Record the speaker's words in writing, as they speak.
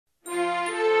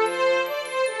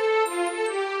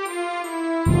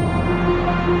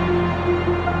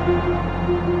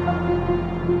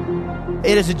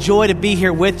It is a joy to be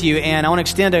here with you, and I want to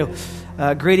extend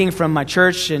a greeting from my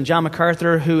church and John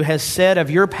MacArthur, who has said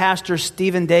of your pastor,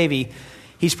 Stephen Davey,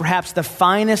 he's perhaps the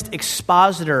finest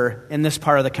expositor in this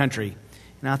part of the country.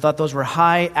 And I thought those were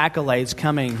high accolades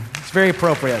coming. It's very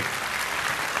appropriate.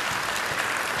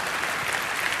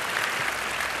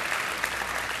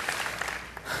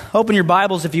 Open your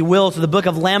Bibles, if you will, to the book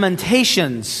of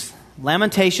Lamentations.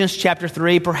 Lamentations chapter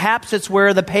 3. Perhaps it's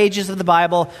where the pages of the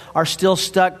Bible are still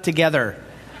stuck together.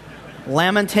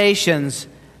 Lamentations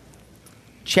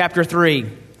chapter 3. I'm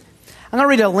going to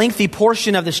read a lengthy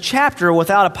portion of this chapter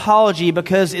without apology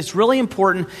because it's really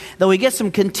important that we get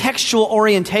some contextual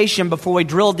orientation before we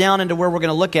drill down into where we're going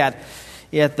to look at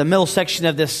the middle section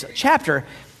of this chapter.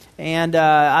 And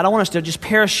I don't want us to just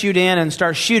parachute in and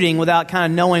start shooting without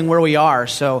kind of knowing where we are.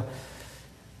 So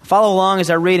follow along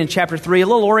as I read in chapter 3. A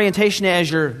little orientation as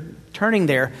you're turning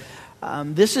there.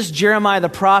 This is Jeremiah the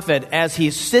prophet as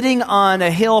he's sitting on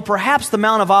a hill, perhaps the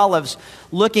Mount of Olives,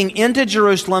 looking into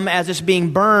Jerusalem as it's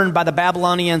being burned by the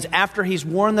Babylonians after he's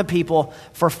warned the people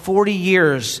for 40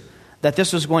 years that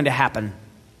this was going to happen.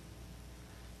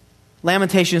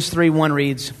 Lamentations 3:1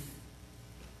 reads,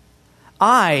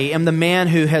 I am the man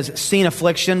who has seen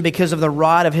affliction because of the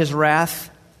rod of his wrath.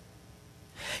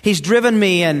 He's driven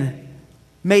me and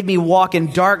made me walk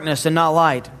in darkness and not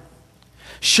light.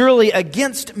 Surely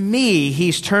against me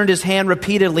he's turned his hand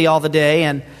repeatedly all the day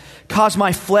and caused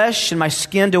my flesh and my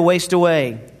skin to waste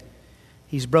away.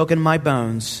 He's broken my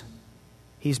bones.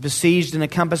 He's besieged and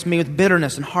encompassed me with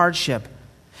bitterness and hardship.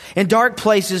 In dark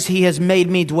places he has made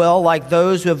me dwell like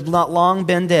those who have not long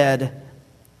been dead.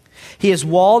 He has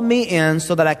walled me in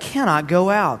so that I cannot go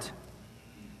out.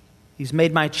 He's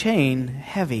made my chain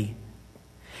heavy.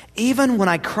 Even when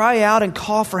I cry out and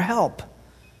call for help,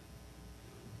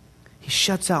 he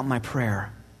shuts out my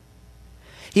prayer.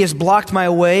 He has blocked my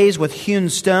ways with hewn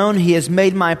stone. He has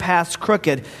made my paths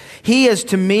crooked. He is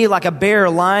to me like a bear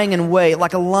lying in wait,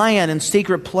 like a lion in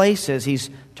secret places. He's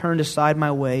turned aside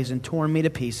my ways and torn me to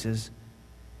pieces.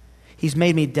 He's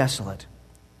made me desolate.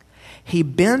 He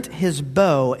bent his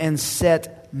bow and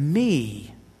set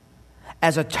me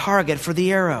as a target for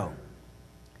the arrow.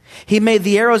 He made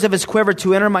the arrows of his quiver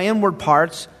to enter my inward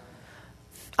parts.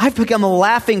 I've become a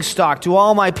laughing stock to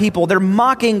all my people, their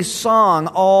mocking song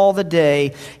all the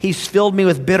day. He's filled me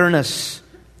with bitterness.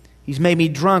 He's made me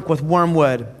drunk with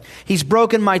wormwood. He's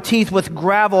broken my teeth with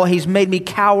gravel. He's made me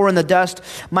cower in the dust.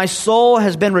 My soul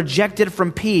has been rejected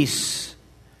from peace.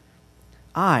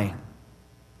 I've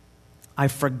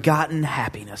forgotten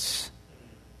happiness.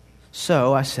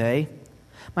 So I say,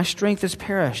 my strength has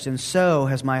perished, and so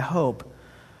has my hope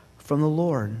from the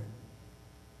Lord.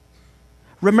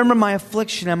 Remember my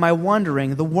affliction and my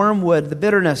wandering, the wormwood, the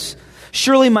bitterness.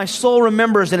 Surely my soul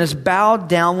remembers and is bowed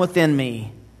down within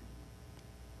me.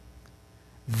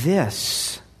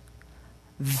 This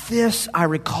I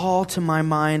recall to my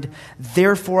mind,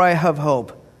 therefore I have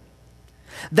hope.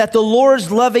 That the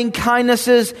Lord's loving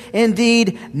kindnesses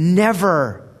indeed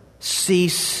never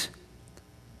cease.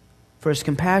 For his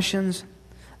compassions,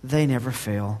 they never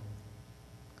fail.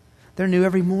 They're new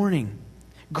every morning.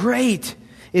 Great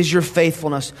is your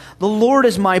faithfulness. The Lord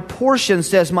is my portion,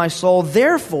 says my soul.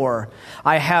 Therefore,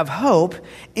 I have hope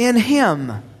in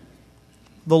him.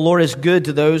 The Lord is good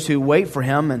to those who wait for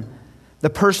him and the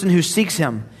person who seeks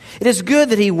him. It is good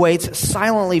that he waits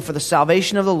silently for the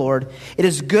salvation of the Lord. It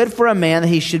is good for a man that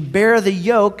he should bear the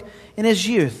yoke in his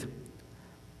youth.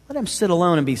 Let him sit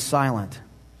alone and be silent,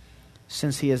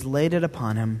 since he has laid it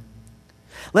upon him.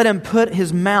 Let him put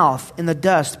his mouth in the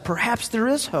dust. Perhaps there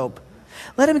is hope.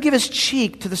 Let him give his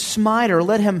cheek to the smiter.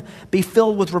 Let him be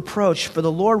filled with reproach, for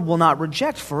the Lord will not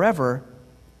reject forever.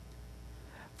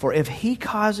 For if he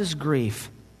causes grief,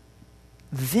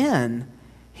 then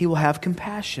he will have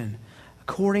compassion,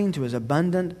 according to his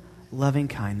abundant loving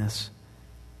kindness.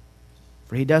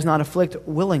 For he does not afflict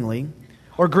willingly,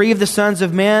 or grieve the sons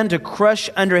of men, to crush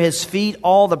under his feet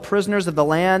all the prisoners of the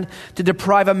land, to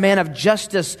deprive a man of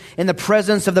justice in the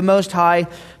presence of the Most High,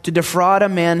 to defraud a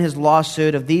man his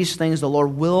lawsuit. Of these things the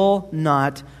Lord will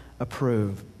not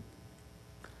approve.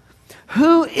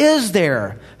 Who is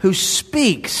there who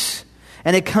speaks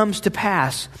and it comes to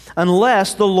pass,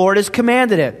 unless the Lord has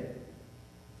commanded it?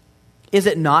 Is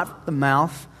it not the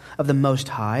mouth of the Most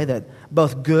High that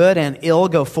both good and ill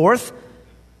go forth?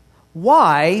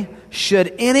 Why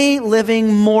should any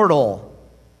living mortal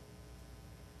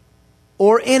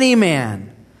or any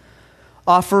man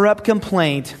offer up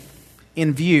complaint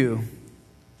in view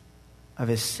of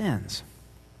his sins?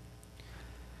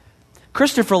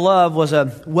 Christopher Love was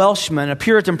a Welshman, a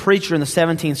Puritan preacher in the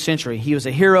 17th century. He was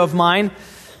a hero of mine.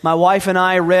 My wife and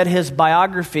I read his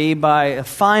biography, a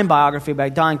fine biography by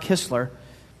Don Kistler.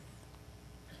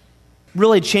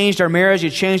 Really changed our marriage. It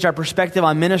changed our perspective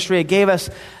on ministry. It gave us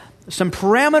some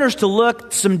parameters to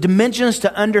look, some dimensions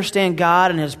to understand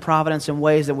God and His providence in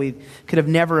ways that we could have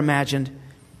never imagined.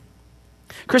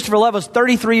 Christopher Love was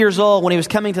 33 years old when he was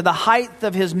coming to the height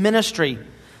of his ministry.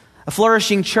 A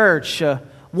flourishing church, a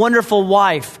wonderful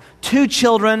wife, 2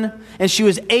 children, and she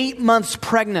was 8 months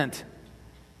pregnant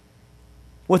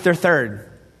with their third.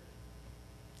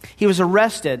 He was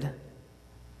arrested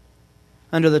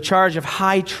under the charge of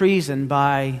high treason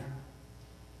by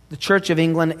the Church of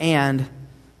England and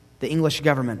the English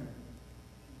government.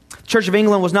 The Church of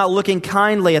England was not looking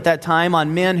kindly at that time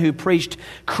on men who preached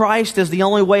Christ as the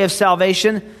only way of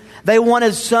salvation. They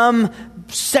wanted some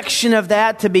section of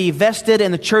that to be vested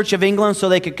in the Church of England so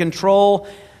they could control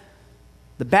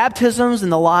the baptisms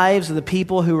and the lives of the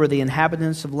people who were the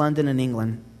inhabitants of London and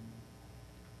England,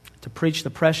 to preach the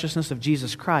preciousness of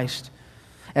Jesus Christ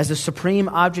as the supreme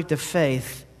object of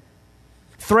faith,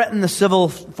 threaten the civil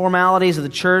formalities of the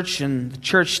church and the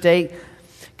church state.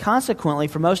 Consequently,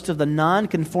 for most of the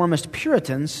nonconformist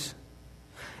Puritans,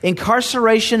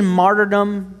 incarceration,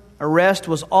 martyrdom, arrest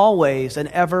was always an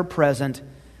ever-present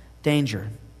danger.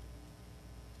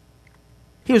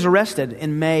 He was arrested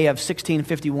in May of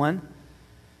 1651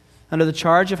 under the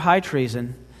charge of high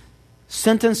treason,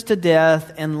 sentenced to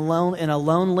death in a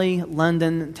lonely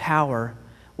London tower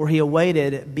where he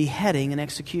awaited beheading and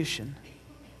execution.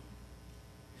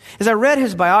 As I read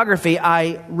his biography,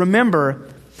 I remember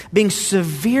being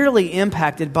severely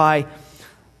impacted by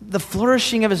the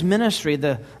flourishing of his ministry,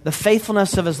 the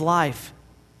faithfulness of his life.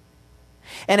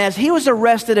 And as he was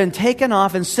arrested and taken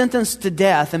off and sentenced to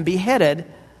death and beheaded,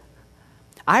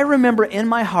 I remember in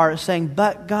my heart saying,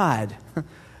 "But God,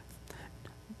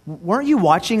 weren't you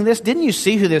watching this? Didn't you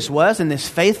see who this was and this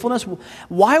faithfulness?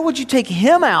 Why would you take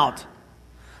him out?"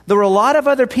 There were a lot of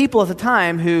other people at the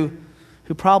time who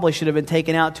probably should have been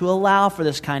taken out to allow for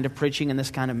this kind of preaching and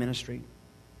this kind of ministry.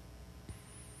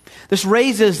 This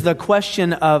raises the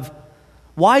question of,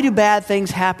 why do bad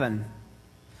things happen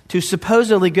to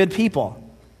supposedly good people?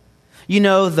 You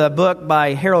know the book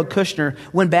by Harold Kushner,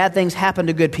 When Bad Things Happen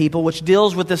to Good People, which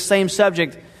deals with this same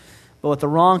subject, but with the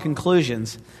wrong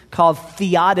conclusions, called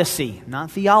theodicy.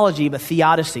 Not theology, but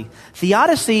theodicy.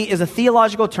 Theodicy is a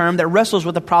theological term that wrestles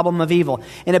with the problem of evil.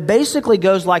 And it basically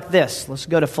goes like this. Let's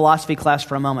go to philosophy class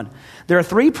for a moment. There are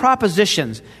 3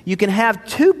 propositions. You can have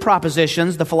 2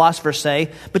 propositions, the philosophers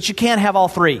say, but you can't have all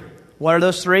 3. What are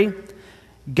those 3?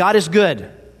 God is good.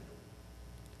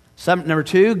 Number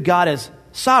 2, God is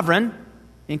sovereign,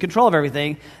 in control of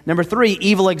everything. Number 3,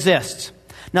 evil exists.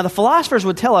 Now, the philosophers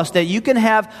would tell us that you can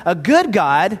have a good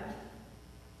God,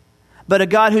 but a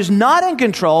God who's not in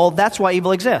control. That's why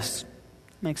evil exists.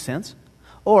 Makes sense.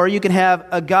 Or you can have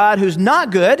a God who's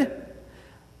not good,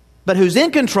 but who's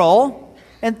in control,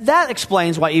 and that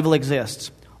explains why evil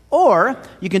exists. Or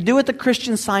you can do what the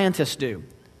Christian scientists do.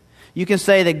 You can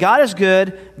say that God is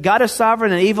good, God is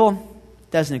sovereign, and evil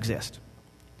doesn't exist.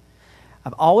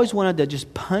 I've always wanted to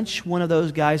just punch one of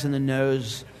those guys in the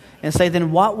nose and say,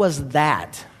 then what was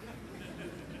that?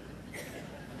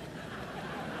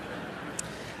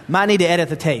 Might need to edit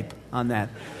the tape on that.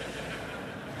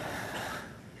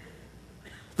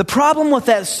 The problem with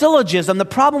that syllogism, the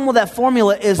problem with that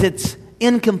formula is it's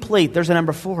incomplete. There's a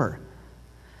number 4.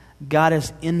 God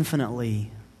is infinitely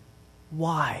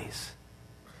wise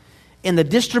in the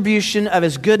distribution of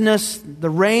His goodness, the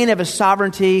reign of His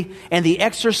sovereignty, and the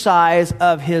exercise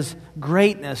of His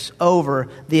greatness over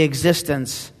the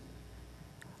existence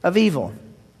of evil.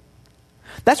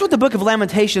 That's what the book of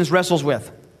Lamentations wrestles with.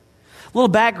 A little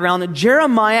background,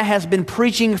 Jeremiah has been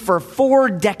preaching for 4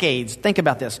 decades. Think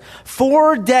about this.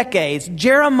 4 decades.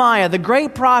 Jeremiah, the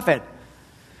great prophet,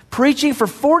 preaching for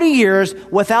 40 years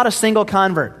without a single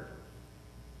convert.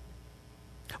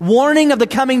 Warning of the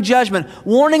coming judgment.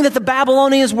 Warning that the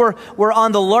Babylonians were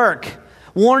on the lurk.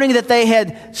 Warning that they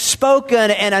had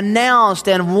spoken and announced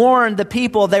and warned the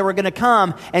people they were going to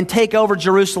come and take over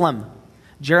Jerusalem.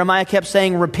 Jeremiah kept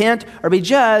saying, repent or be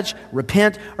judged,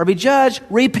 repent or be judged,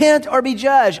 repent or be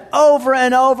judged, over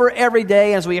and over every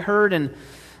day. As we heard in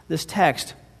this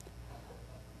text,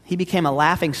 he became a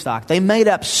laughingstock. They made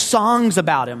up songs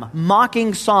about him,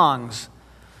 mocking songs.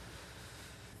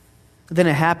 Then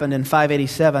it happened in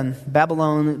 587.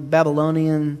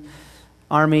 Babylonian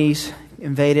armies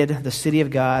invaded the city of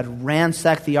God,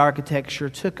 ransacked the architecture,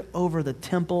 took over the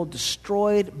temple,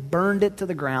 destroyed, burned it to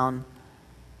the ground.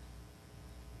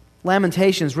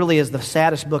 Lamentations really is the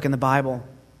saddest book in the Bible.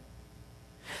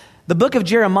 The book of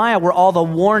Jeremiah were all the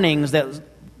warnings that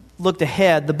looked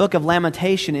ahead, the book of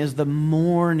Lamentation is the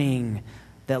mourning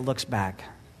that looks back.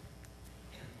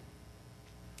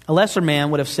 A lesser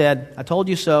man would have said, I told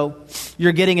you so.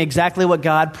 You're getting exactly what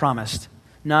God promised.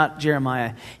 Not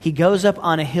Jeremiah. He goes up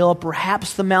on a hill,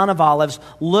 perhaps the Mount of Olives,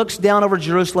 looks down over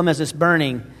Jerusalem as it's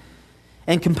burning,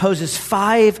 and composes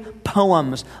 5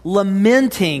 poems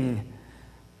lamenting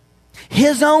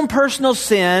his own personal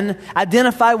sin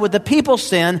identified with the people's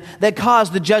sin that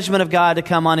caused the judgment of God to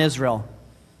come on Israel.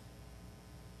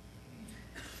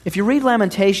 If you read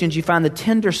Lamentations, you find the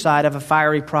tender side of a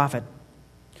fiery prophet.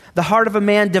 The heart of a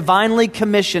man divinely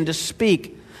commissioned to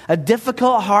speak a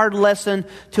difficult, hard lesson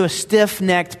to a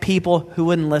stiff-necked people who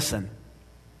wouldn't listen.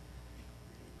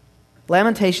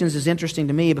 Lamentations is interesting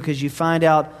to me because you find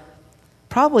out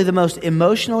probably the most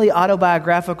emotionally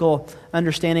autobiographical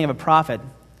understanding of a prophet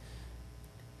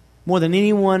more than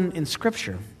anyone in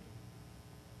Scripture.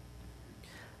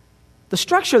 The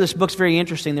structure of this book is very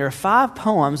interesting. There are 5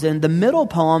 poems, and the middle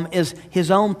poem is his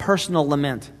own personal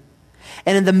lament.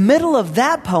 And in the middle of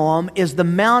that poem is the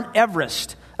Mount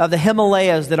Everest of the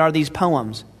Himalayas that are these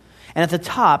poems. And at the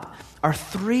top are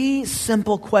 3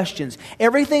 simple questions.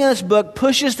 Everything in this book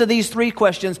pushes to these 3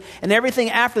 questions, and everything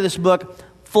after this book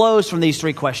flows from these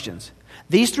 3 questions.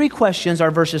 These 3 questions are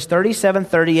verses 37,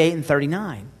 38, and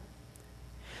 39.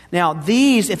 Now,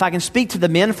 these, if I can speak to the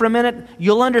men for a minute,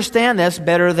 you'll understand this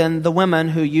better than the women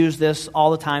who use this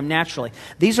all the time naturally.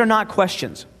 These are not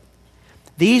questions.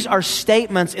 These are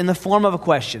statements in the form of a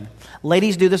question.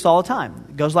 Ladies do this all the time.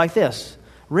 It goes like this.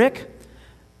 Rick,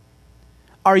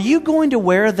 are you going to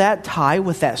wear that tie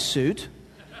with that suit?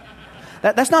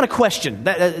 That's not a question.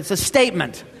 It's a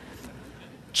statement.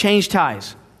 Change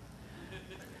ties.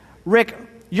 Rick,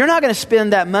 you're not going to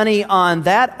spend that money on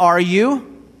that, are you?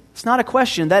 It's not a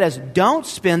question. That is, don't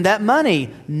spend that money,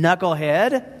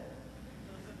 knucklehead.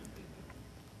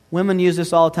 Women use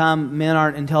this all the time. Men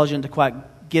aren't intelligent to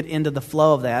quite get into the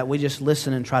flow of that. We just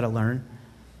listen and try to learn.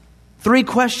 3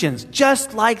 questions,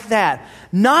 just like that.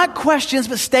 Not questions,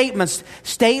 but statements.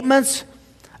 Statements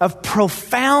of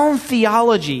profound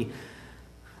theology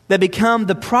that become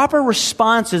the proper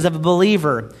responses of a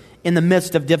believer in the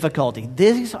midst of difficulty.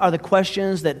 These are the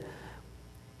questions that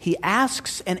he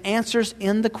asks and answers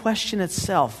in the question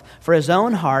itself for his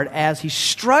own heart as he's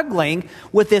struggling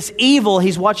with this evil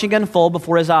he's watching unfold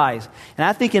before his eyes. And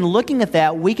I think in looking at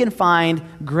that, we can find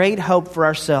great hope for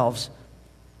ourselves.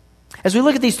 As we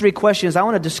look at these 3 questions, I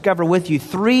want to discover with you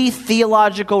 3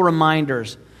 theological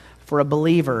reminders for a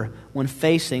believer when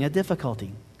facing a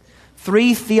difficulty.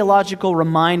 3 theological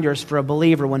reminders for a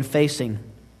believer when facing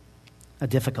a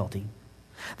difficulty.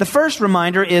 The first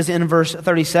reminder is in verse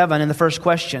 37 in the first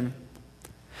question.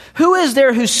 Who is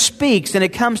there who speaks and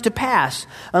it comes to pass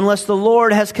unless the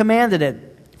Lord has commanded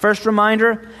it? First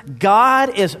reminder,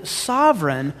 God is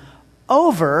sovereign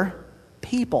over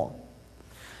people.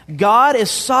 God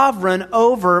is sovereign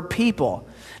over people.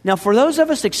 Now, for those of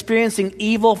us experiencing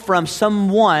evil from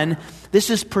someone, this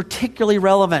is particularly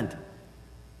relevant.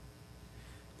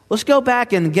 Let's go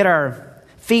back and get our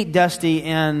feet dusty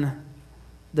in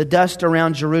the dust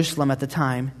around Jerusalem at the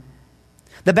time.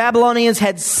 The Babylonians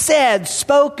had said,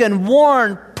 spoken,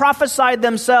 warned, prophesied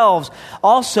themselves.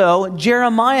 Also,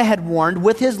 Jeremiah had warned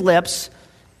with his lips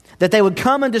that they would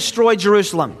come and destroy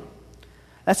Jerusalem.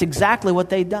 That's exactly what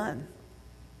they'd done.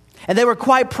 And they were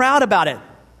quite proud about it.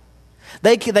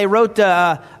 They wrote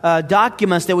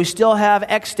documents that we still have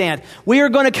extant. We are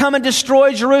going to come and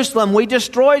destroy Jerusalem. We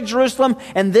destroyed Jerusalem,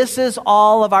 and this is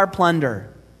all of our plunder.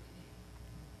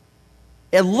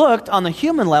 It looked on the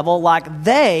human level like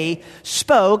they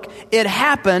spoke, it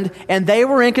happened, and they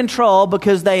were in control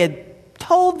because they had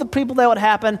told the people that would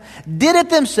happen, did it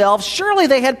themselves. Surely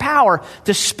they had power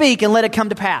to speak and let it come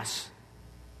to pass.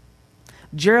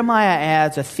 Jeremiah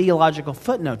adds a theological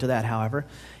footnote to that, however.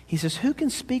 He says, who can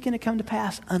speak and it come to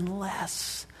pass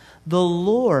unless the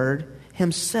Lord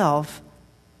himself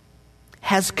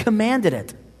has commanded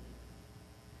it?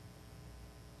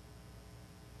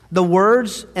 The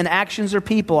words and actions or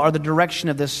people are the direction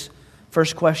of this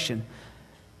first question.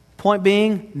 Point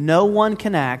being, no one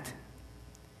can act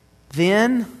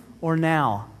then or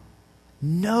now.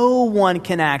 No one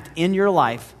can act in your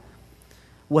life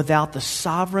without the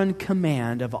sovereign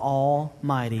command of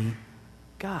Almighty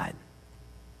God.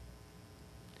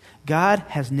 God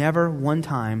has never one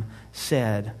time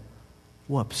said,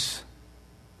 whoops.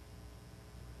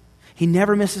 He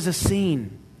never misses a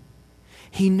scene.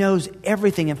 He knows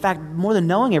everything. In fact, more than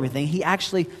knowing everything, he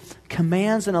actually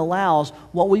commands and allows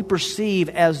what we perceive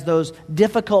as those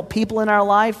difficult people in our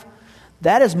life.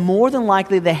 That is more than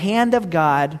likely the hand of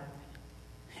God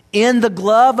in the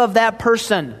glove of that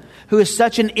person who is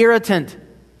such an irritant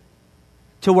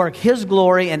to work His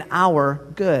glory and our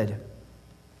good.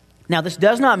 Now, this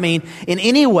does not mean in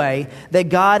any way that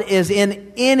God is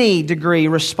in any degree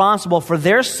responsible for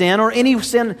their sin or any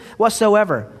sin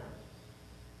whatsoever.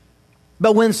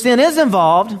 But when sin is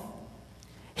involved,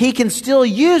 He can still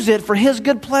use it for His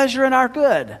good pleasure and our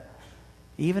good,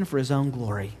 even for His own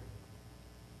glory.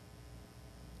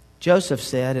 Joseph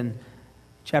said in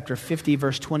chapter 50,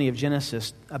 verse 20 of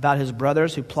Genesis, about his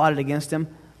brothers who plotted against him,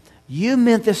 "You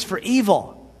meant this for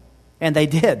evil." And they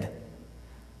did.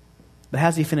 But how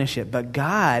does he finish it? But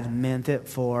God meant it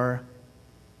for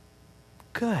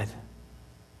good.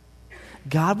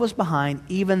 God was behind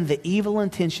even the evil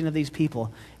intention of these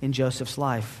people in Joseph's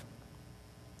life.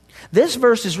 This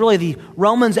verse is really the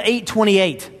Romans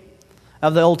 8:28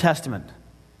 of the Old Testament.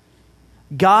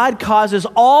 God causes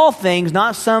all things,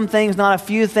 not some things, not a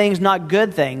few things, not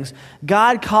good things.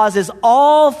 God causes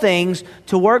all things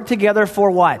to work together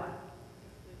for what?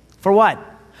 For what?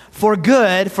 For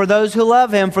good, for those who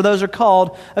love Him, for those who are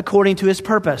called according to His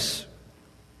purpose.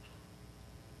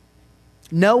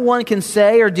 No one can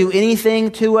say or do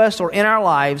anything to us or in our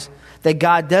lives that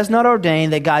God does not ordain,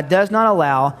 that God does not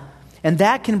allow, and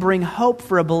that can bring hope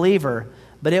for a believer,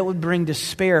 but it would bring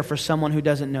despair for someone who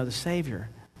doesn't know the Savior.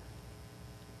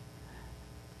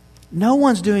 No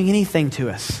one's doing anything to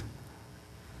us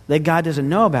that God doesn't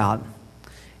know about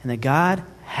and that God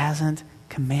hasn't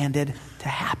commanded to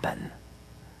happen.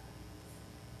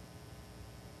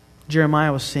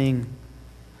 Jeremiah was seeing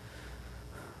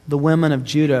the women of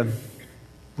Judah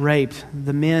raped,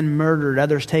 the men murdered,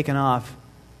 others taken off,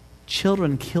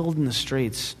 children killed in the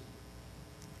streets.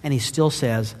 And he still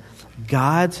says,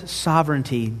 God's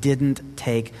sovereignty didn't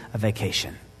take a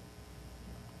vacation.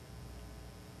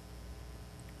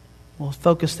 We'll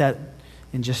focus that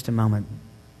in just a moment.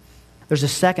 There's a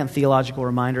second theological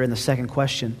reminder in the second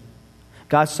question.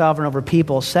 God's sovereign over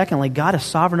people. Secondly, God is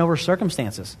sovereign over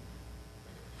circumstances.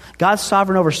 God's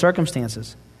sovereign over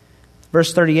circumstances.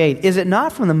 Verse 38, "Is it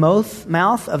not from the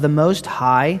mouth of the Most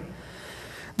High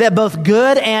that both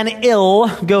good and ill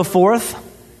go forth?"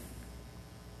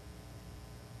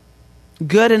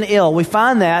 Good and ill. We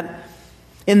find that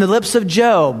in the lips of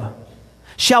Job.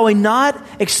 Shall we not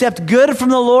accept good from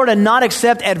the Lord and not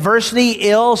accept adversity,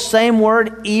 ill, same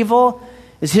word, evil,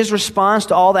 is his response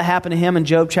to all that happened to him in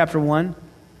Job chapter 1.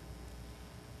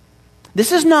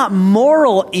 This is not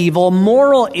moral evil,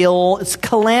 moral ill, it's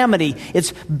calamity.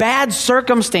 It's bad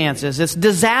circumstances, it's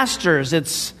disasters,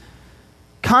 it's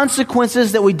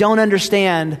consequences that we don't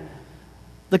understand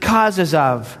the causes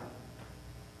of.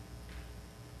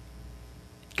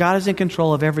 God is in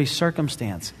control of every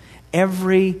circumstance,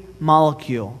 every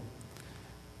molecule.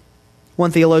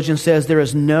 One theologian says there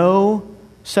is no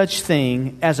such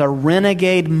thing as a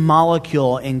renegade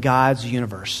molecule in God's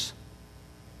universe.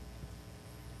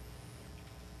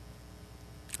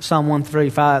 Psalm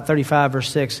 135, verse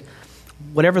 6,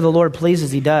 "Whatever the Lord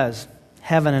pleases, He does,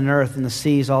 heaven and earth and the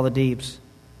seas, all the deeps."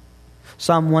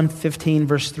 Psalm 115,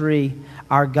 verse 3,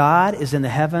 "Our God is in the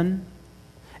heaven,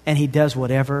 and He does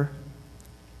whatever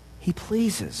He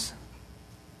pleases."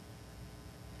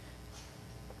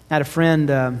 I had a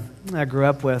friend I grew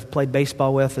up with, played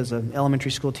baseball with as an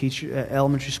elementary school teacher,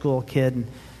 elementary school kid, and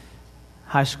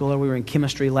high schooler. We were in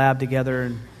chemistry lab together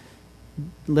and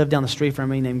lived down the street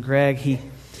from me named Greg.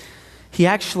 He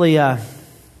actually had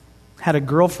a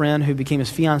girlfriend who became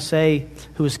his fiancée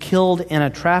who was killed in a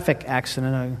traffic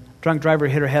accident. A drunk driver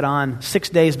hit her head on 6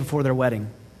 days before their wedding.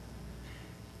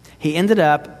 He ended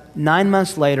up 9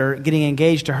 months later getting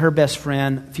engaged to her best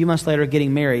friend, a few months later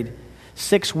getting married.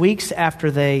 6 weeks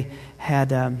after they had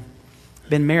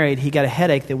been married, he got a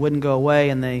headache that wouldn't go away,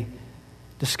 and they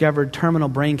discovered terminal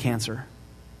brain cancer.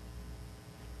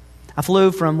 I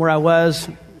flew from where I was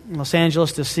in Los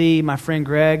Angeles to see my friend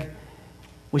Greg.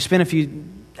 We spent a few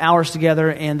hours together,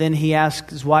 and then he asked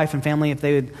his wife and family if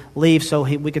they would leave so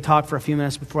we could talk for a few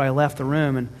minutes before I left the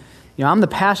room. And, you know, I'm the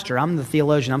pastor. I'm the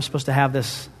theologian. I'm supposed to have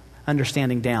this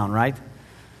understanding down, right?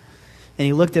 And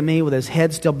he looked at me with his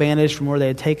head still bandaged from where they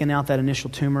had taken out that initial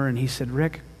tumor, and he said,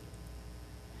 "Rick,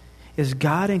 is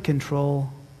God in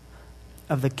control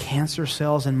of the cancer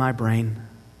cells in my brain?"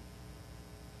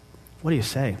 What do you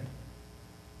say?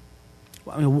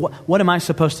 I mean, what am I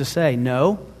supposed to say?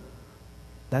 No.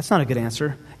 That's not a good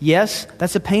answer. Yes,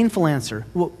 that's a painful answer.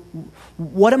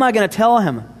 What am I going to tell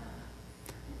him?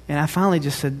 And I finally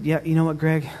just said, yeah, you know what,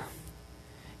 Greg?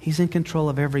 He's in control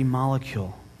of every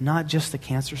molecule, not just the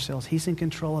cancer cells. He's in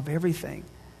control of everything.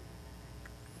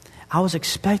 I was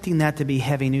expecting that to be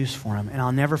heavy news for him, and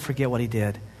I'll never forget what he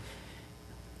did.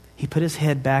 He put his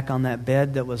head back on that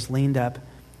bed that was leaned up,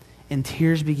 and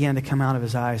tears began to come out of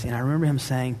his eyes. And I remember him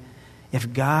saying,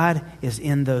 if God is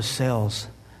in those cells,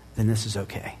 then this is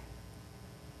okay.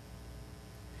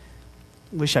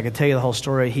 Wish I could tell you the whole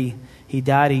story. He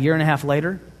died a year and a half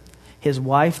later. His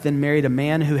wife then married a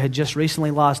man who had just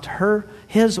recently lost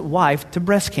his wife to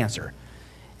breast cancer.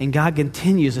 And God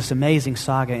continues this amazing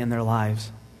saga in their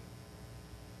lives.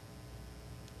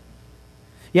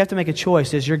 You have to make a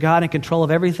choice. Is your God in control of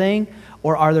everything?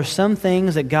 Or are there some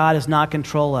things that God is not in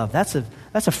control of? That's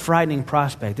a frightening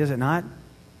prospect, is it not?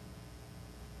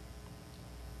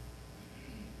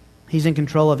 He's in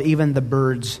control of even the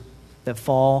birds that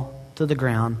fall to the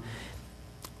ground.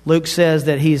 Luke says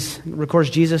that records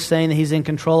Jesus saying that he's in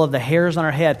control of the hairs on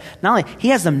our head. Not only, he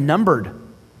has them numbered.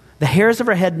 The hairs of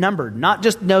our head numbered. Not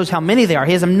just knows how many they are,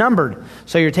 he has them numbered.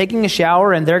 So you're taking a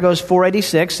shower and there goes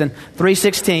 486 and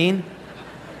 316.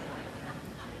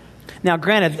 Now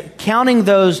granted, counting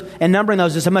those and numbering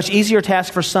those is a much easier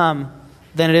task for some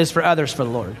than it is for others for the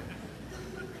Lord.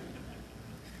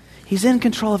 He's in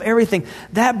control of everything.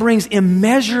 That brings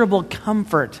immeasurable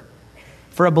comfort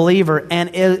for a believer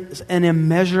and is an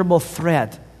immeasurable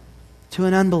threat to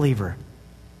an unbeliever.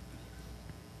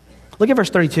 Look at verse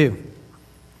 32.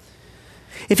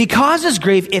 If he causes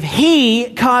grief,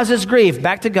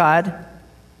 back to God,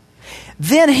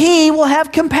 then he will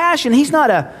have compassion. He's not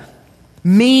a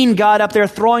mean God up there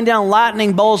throwing down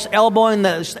lightning bolts, elbowing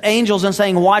the angels and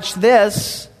saying, watch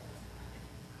this.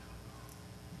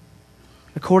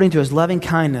 According to his loving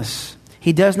kindness,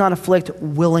 he does not afflict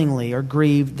willingly or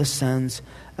grieve the sons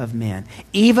of men.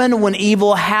 Even when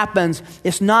evil happens,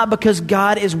 it's not because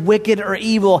God is wicked or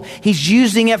evil. He's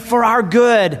using it for our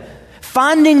good.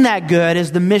 Finding that good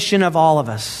is the mission of all of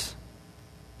us.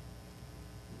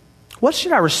 What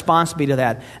should our response be to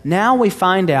that? Now we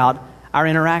find out our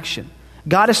interaction.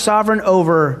 God is sovereign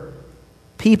over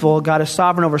people. God is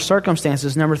sovereign over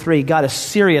circumstances. Number 3, God is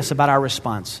serious about our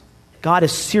response. God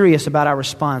is serious about our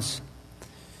response.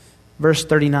 Verse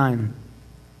 39.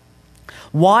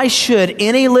 Why should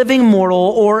any living mortal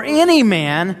or any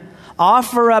man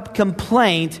offer up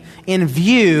complaint in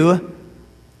view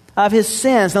of his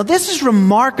sins? Now this is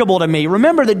remarkable to me.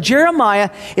 Remember that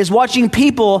Jeremiah is watching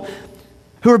people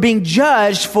who are being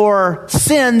judged for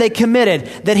sin they committed,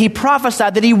 that he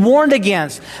prophesied, that he warned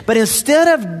against. But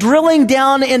instead of drilling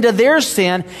down into their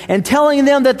sin and telling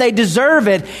them that they deserve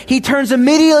it, he turns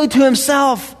immediately to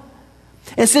himself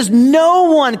and says,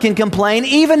 no one can complain,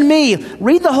 even me.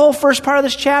 Read the whole first part of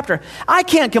this chapter. I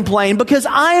can't complain because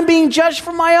I am being judged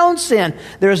for my own sin.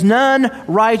 There is none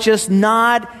righteous,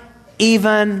 not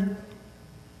even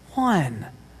one.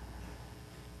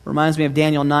 Reminds me of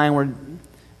Daniel 9, where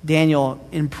Daniel,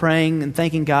 in praying and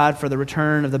thanking God for the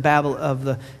return of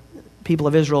the people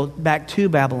of Israel back to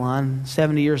Babylon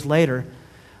 70 years later,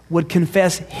 would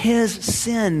confess his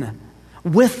sin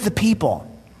with the people.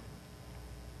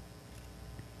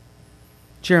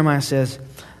 Jeremiah says,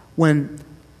 when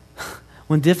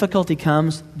difficulty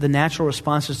comes, the natural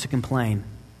response is to complain.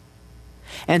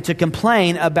 And to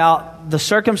complain about the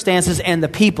circumstances and the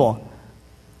people.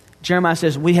 Jeremiah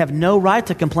says, we have no right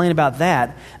to complain about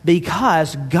that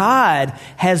because God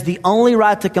has the only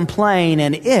right to complain,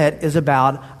 and it is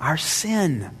about our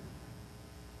sin.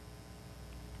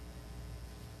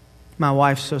 My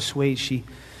wife's so sweet.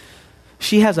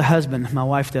 She has a husband, my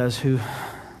wife does, who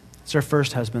it's her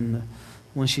first husband, the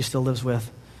one she still lives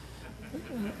with,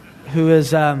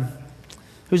 who's a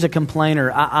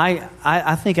complainer.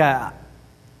 I think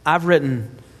I've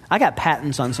written... I got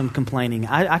patents on some complaining.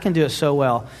 I can do it so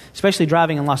well, especially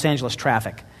driving in Los Angeles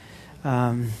traffic.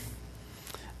 And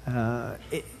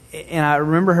I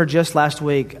remember her just last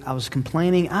week. I was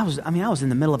complaining. I was in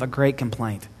the middle of a great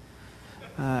complaint.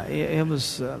 It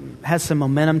was had some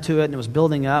momentum to it, and it was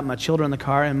building up. My children in the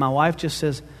car, and my wife just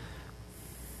says,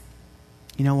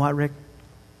 "You know what, Rick?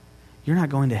 You're not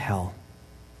going to hell.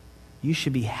 You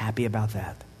should be happy about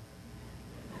that."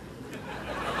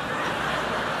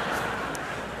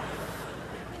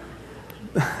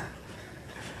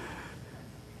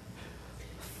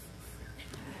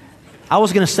 I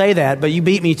was going to say that, but you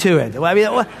beat me to it. I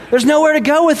mean, there's nowhere to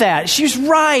go with that. She's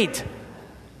right.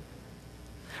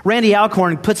 Randy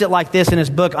Alcorn puts it like this in his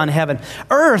book on heaven.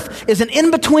 Earth is an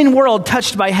in-between world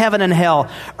touched by heaven and hell.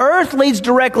 Earth leads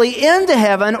directly into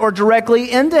heaven or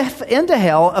directly into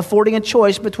hell, affording a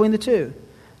choice between the two.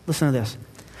 Listen to this.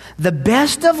 The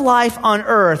best of life on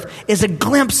earth is a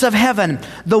glimpse of heaven.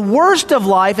 The worst of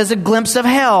life is a glimpse of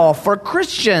hell for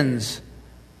Christians.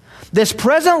 This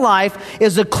present life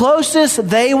is the closest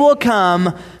they will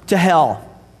come to hell.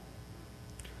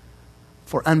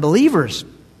 For unbelievers,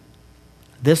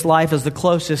 this life is the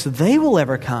closest they will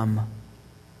ever come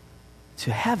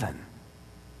to heaven.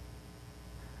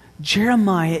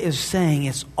 Jeremiah is saying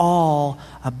it's all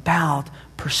about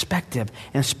perspective.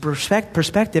 And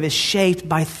perspective is shaped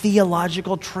by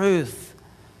theological truth.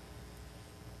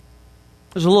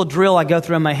 There's a little drill I go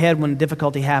through in my head when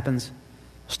difficulty happens.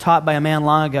 I was taught by a man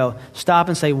long ago. Stop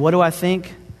and say, what do I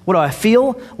think? What do I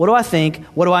feel? What do I think?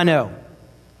 What do I know?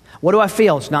 What do I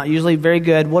feel? It's not usually very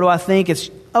good. What do I think? It's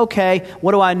okay.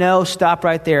 What do I know? Stop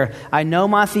right there. I know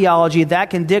my theology. That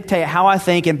can dictate how I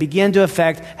think and begin to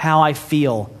affect how I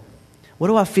feel. What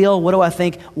do I feel? What do I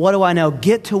think? What do I know?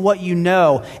 Get to what you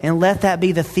know and let that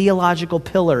be the theological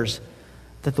pillars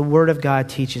that the Word of God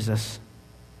teaches us.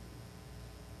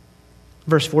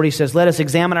 Verse 40 says, let us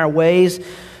examine our ways,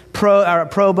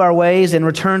 probe our ways, and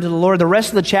return to the Lord. The rest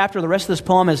of the chapter, the rest of this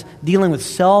poem is dealing with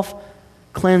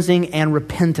self-cleansing and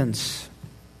repentance.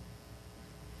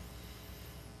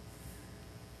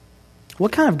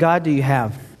 What kind of God do you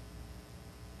have?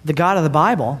 The God of the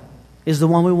Bible is the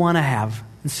one we want to have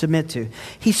and submit to.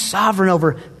 He's sovereign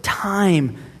over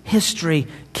time, history,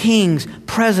 kings,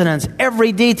 presidents,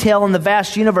 every detail in the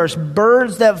vast universe,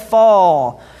 birds that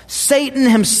fall, Satan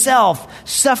himself,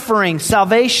 suffering,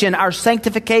 salvation, our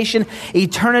sanctification,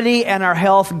 eternity, and our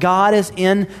health. God is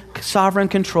in sovereign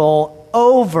control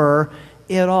over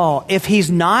it all. If He's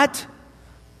not,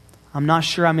 I'm not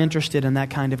sure I'm interested in that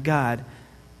kind of God,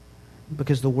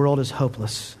 because the world is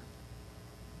hopeless.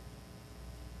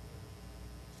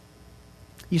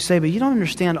 You say, but you don't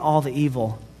understand all the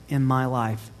evil in my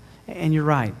life. And you're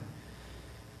right.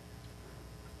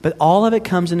 But all of it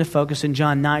comes into focus in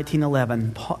John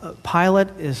 19:11. Pilate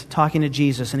is talking to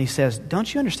Jesus and he says,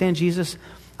 don't you understand, Jesus?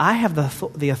 I have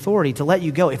the authority to let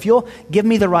you go. If you'll give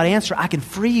me the right answer, I can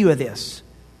free you of this.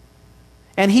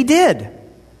 And he did.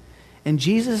 And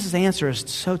Jesus' answer is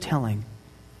so telling.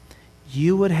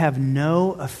 You would have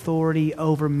no authority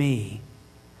over me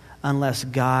unless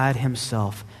God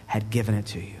Himself had given it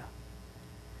to you.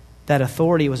 That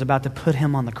authority was about to put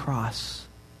Him on the cross.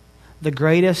 The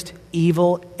greatest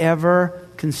evil ever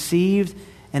conceived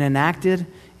and enacted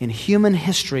in human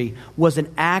history was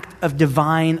an act of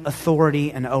divine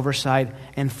authority and oversight.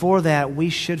 And for that, we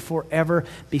should forever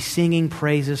be singing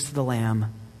praises to the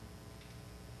Lamb.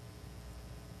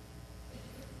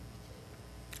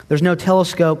 There's no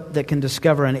telescope that can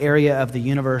discover an area of the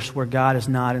universe where God is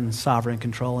not in sovereign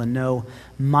control, and no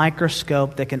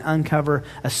microscope that can uncover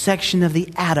a section of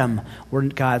the atom where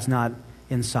God's not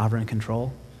in sovereign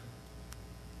control.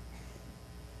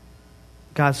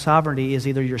 God's sovereignty is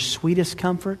either your sweetest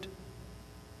comfort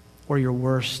or your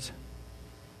worst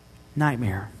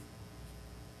nightmare.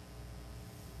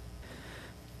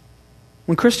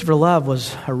 When Christopher Love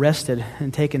was arrested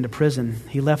and taken to prison,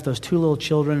 he left those two little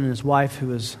children and his wife who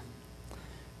was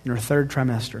in her third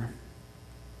trimester.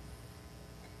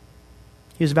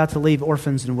 He was about to leave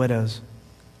orphans and widows.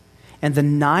 And the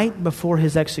night before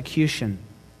his execution,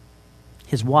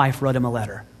 his wife wrote him a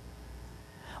letter.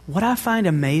 What I find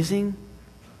amazing,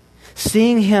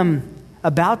 seeing him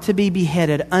about to be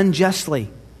beheaded unjustly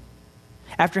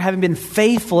after having been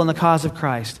faithful in the cause of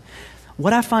Christ,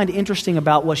 what I find interesting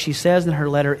about what she says in her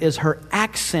letter is her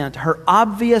accent, her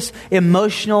obvious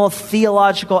emotional,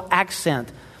 theological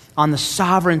accent on the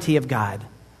sovereignty of God.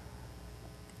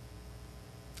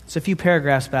 It's a few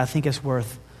paragraphs, but I think it's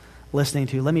worth listening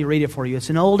to. Let me read it for you.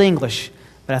 It's in Old English,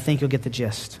 but I think you'll get the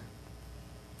gist.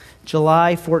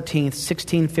 July 14th,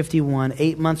 1651,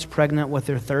 8 months pregnant with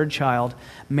her third child,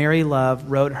 Mary Love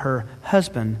wrote her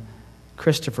husband,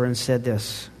 Christopher, and said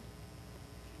this: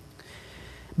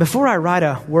 Before I write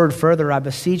a word further, I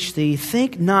beseech thee,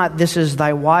 think not this is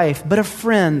thy wife, but a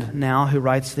friend now who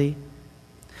writes thee.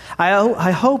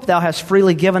 I hope thou hast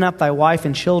freely given up thy wife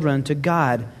and children to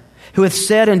God, who hath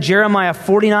said in Jeremiah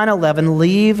 49:11,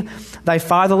 Leave thy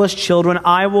fatherless children,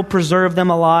 I will preserve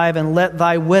them alive, and let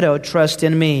thy widow trust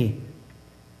in me.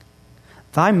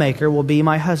 Thy Maker will be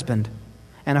my husband,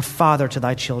 and a father to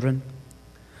thy children.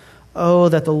 Oh,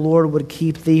 that the Lord would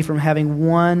keep thee from having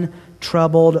one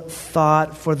troubled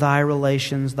thought for thy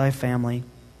relations, thy family.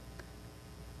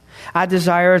 I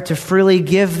desire to freely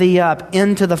give thee up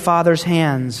into the Father's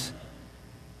hands,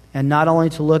 and not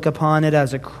only to look upon it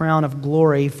as a crown of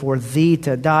glory for thee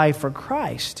to die for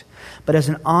Christ, but as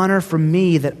an honor for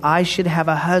me that I should have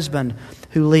a husband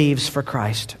who leaves for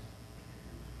Christ.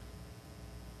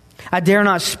 I dare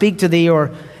not speak to thee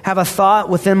or have a thought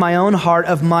within my own heart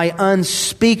of my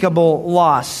unspeakable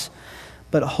loss,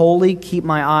 but wholly keep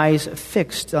my eyes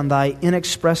fixed on thy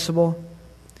inexpressible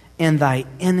and thy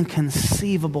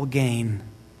inconceivable gain.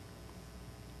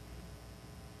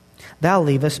 Thou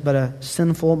leavest but a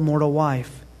sinful mortal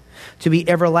wife, to be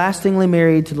everlastingly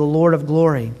married to the Lord of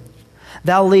glory.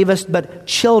 Thou leavest but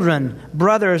children,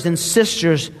 brothers and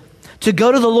sisters, to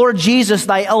go to the Lord Jesus,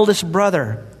 thy eldest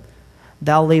brother.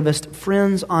 Thou leavest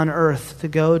friends on earth to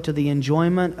go to the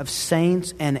enjoyment of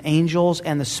saints and angels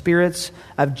and the spirits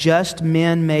of just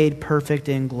men made perfect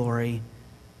in glory.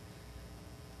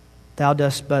 Thou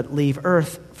dost but leave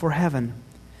earth for heaven,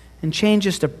 and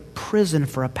changest a prison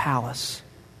for a palace.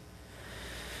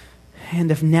 And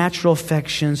if natural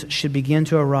affections should begin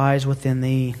to arise within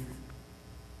thee,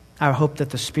 I hope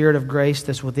that the Spirit of grace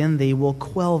that's within thee will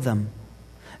quell them,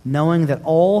 knowing that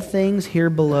all things here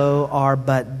below are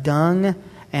but dung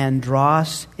and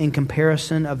dross in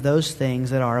comparison of those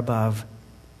things that are above.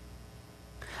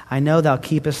 I know thou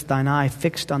keepest thine eye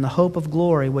fixed on the hope of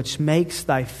glory, which makes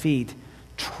thy feet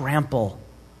trample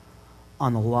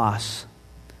on the loss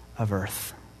of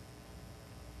earth.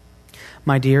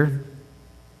 My dear,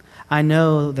 I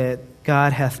know that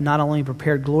God hath not only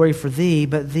prepared glory for thee,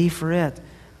 but thee for it.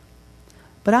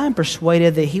 But I am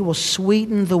persuaded that He will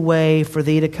sweeten the way for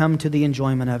thee to come to the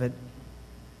enjoyment of it.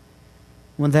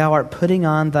 When thou art putting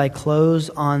on thy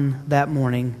clothes on that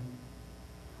morning,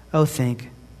 oh, think,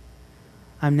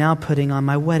 I'm now putting on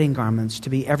my wedding garments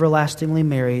to be everlastingly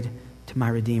married to my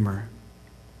Redeemer.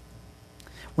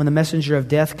 When the messenger of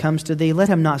death comes to thee, let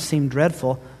him not seem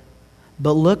dreadful,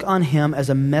 but look on him as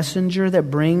a messenger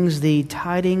that brings thee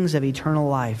tidings of eternal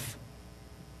life.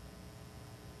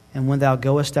 And when thou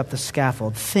goest up the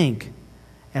scaffold, think,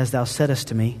 as thou saidst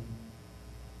to me,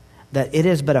 that it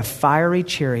is but a fiery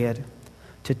chariot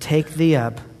to take thee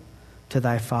up to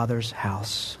thy Father's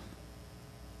house.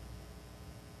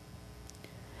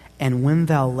 And when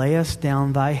thou layest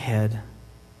down thy head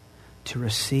to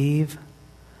receive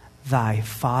thy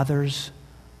Father's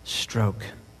stroke,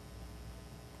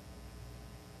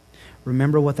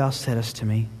 remember what thou saidst to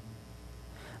me.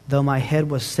 Though my head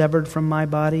was severed from my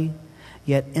body,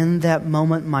 yet in that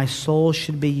moment my soul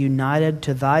should be united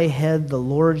to thy head, the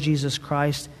Lord Jesus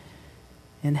Christ,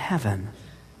 in heaven.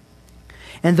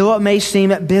 And though it may seem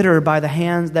bitter by the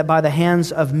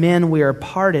hands of men we are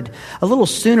parted, a little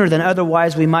sooner than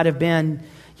otherwise we might have been,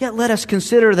 yet let us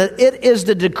consider that it is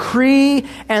the decree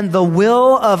and the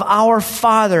will of our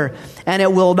Father, and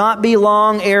it will not be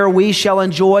long ere we shall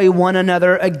enjoy one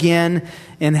another again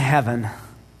in heaven.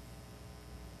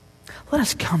 Let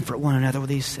us comfort one another with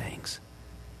these things.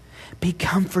 Be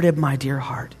comforted, my dear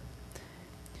heart.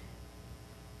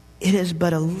 It is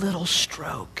but a little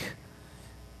stroke.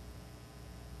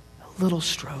 A little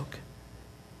stroke.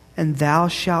 And thou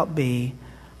shalt be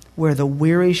where the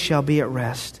weary shall be at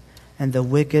rest, and the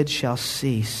wicked shall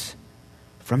cease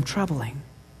from troubling.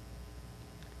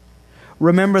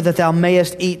 Remember that thou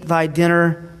mayest eat thy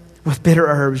dinner with bitter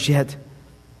herbs, yet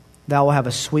thou will have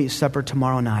a sweet supper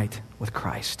tomorrow night with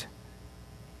Christ.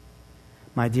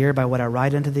 My dear, by what I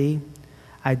write unto thee,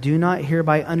 I do not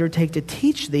hereby undertake to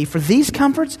teach thee, for these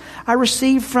comforts I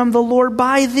received from the Lord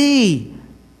by thee.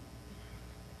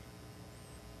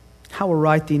 I will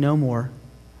write thee no more,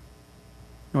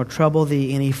 nor trouble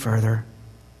thee any further,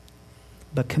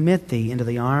 but commit thee into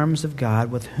the arms of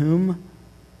God, with whom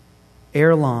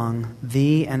ere long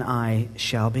thee and I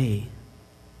shall be.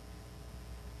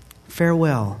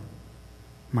 Farewell,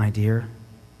 my dear.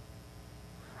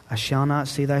 I shall not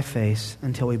see thy face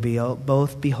until we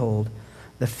both behold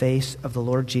the face of the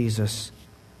Lord Jesus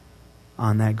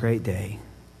on that great day.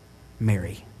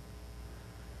 Mary.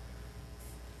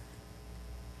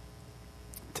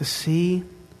 To see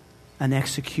an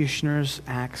executioner's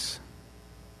axe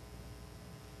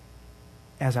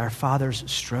as our Father's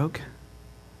stroke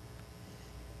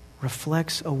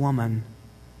reflects a woman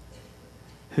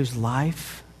whose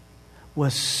life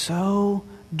was so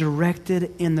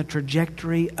directed in the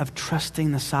trajectory of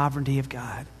trusting the sovereignty of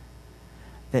God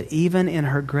that even in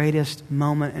her greatest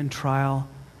moment and trial,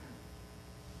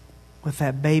 with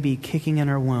that baby kicking in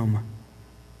her womb,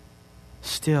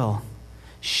 still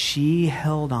she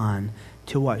held on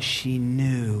to what she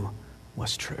knew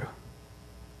was true.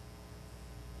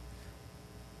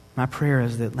 My prayer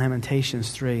is that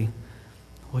Lamentations 3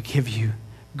 will give you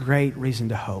great reason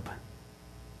to hope.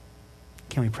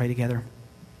 Can we pray together?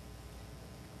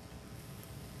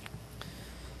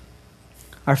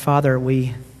 Our Father,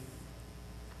 we're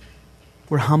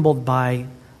humbled by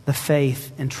the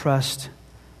faith and trust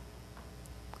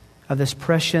of this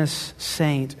precious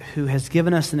saint who has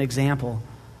given us an example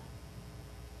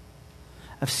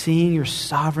of seeing your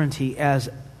sovereignty as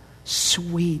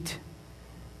sweet,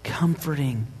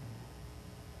 comforting,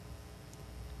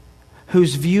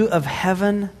 whose view of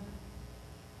heaven,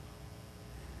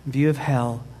 view of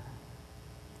hell,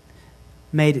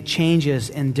 made changes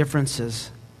and differences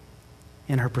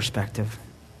in her perspective.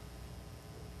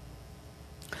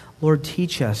 Lord,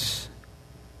 teach us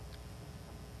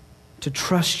to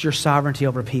trust your sovereignty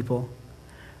over people,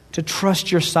 to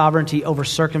trust your sovereignty over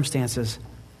circumstances,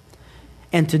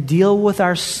 and to deal with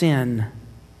our sin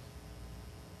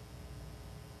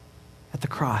at the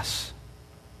cross.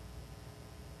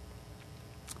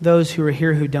 Those who are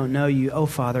here who don't know you, oh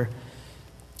Father,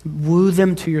 woo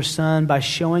them to your Son by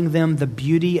showing them the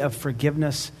beauty of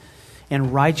forgiveness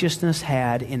and righteousness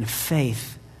had in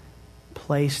faith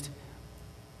placed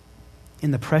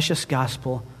in the precious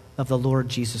gospel of the Lord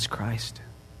Jesus Christ.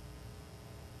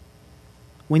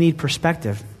 We need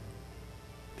perspective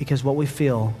because what we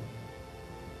feel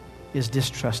is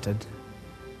distrusted.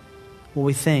 What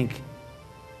we think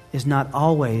is not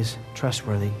always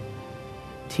trustworthy.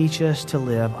 Teach us to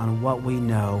live on what we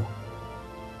know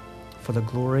for the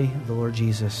glory of the Lord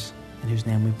Jesus, in whose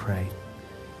name we pray.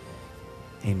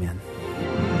 Amen.